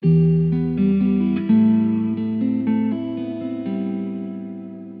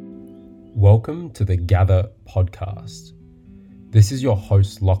welcome to the Gather podcast. This is your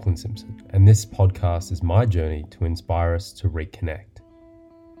host, Lachlan Simpson, and this podcast is my journey to inspire us to reconnect.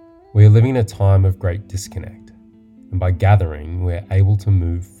 We are living in a time of great disconnect, and by gathering, we are able to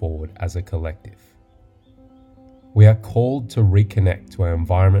move forward as a collective. We are called to reconnect to our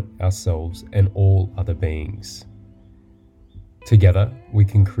environment, ourselves, and all other beings. Together, we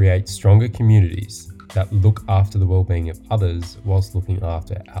can create stronger communities that look after the well-being of others whilst looking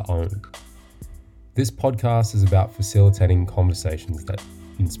after our own. This podcast is about facilitating conversations that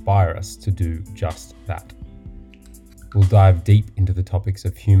inspire us to do just that. We'll dive deep into the topics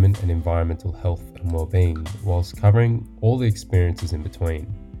of human and environmental health and well-being whilst covering all the experiences in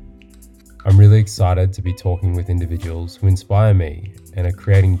between. I'm really excited to be talking with individuals who inspire me and are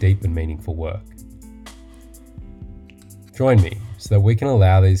creating deep and meaningful work. Join me so that we can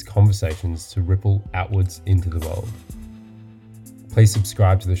allow these conversations to ripple outwards into the world. Please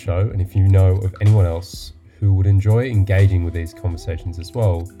subscribe to the show, and if you know of anyone else who would enjoy engaging with these conversations as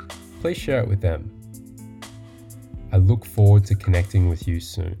well, please share it with them. I look forward to connecting with you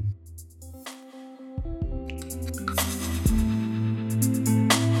soon.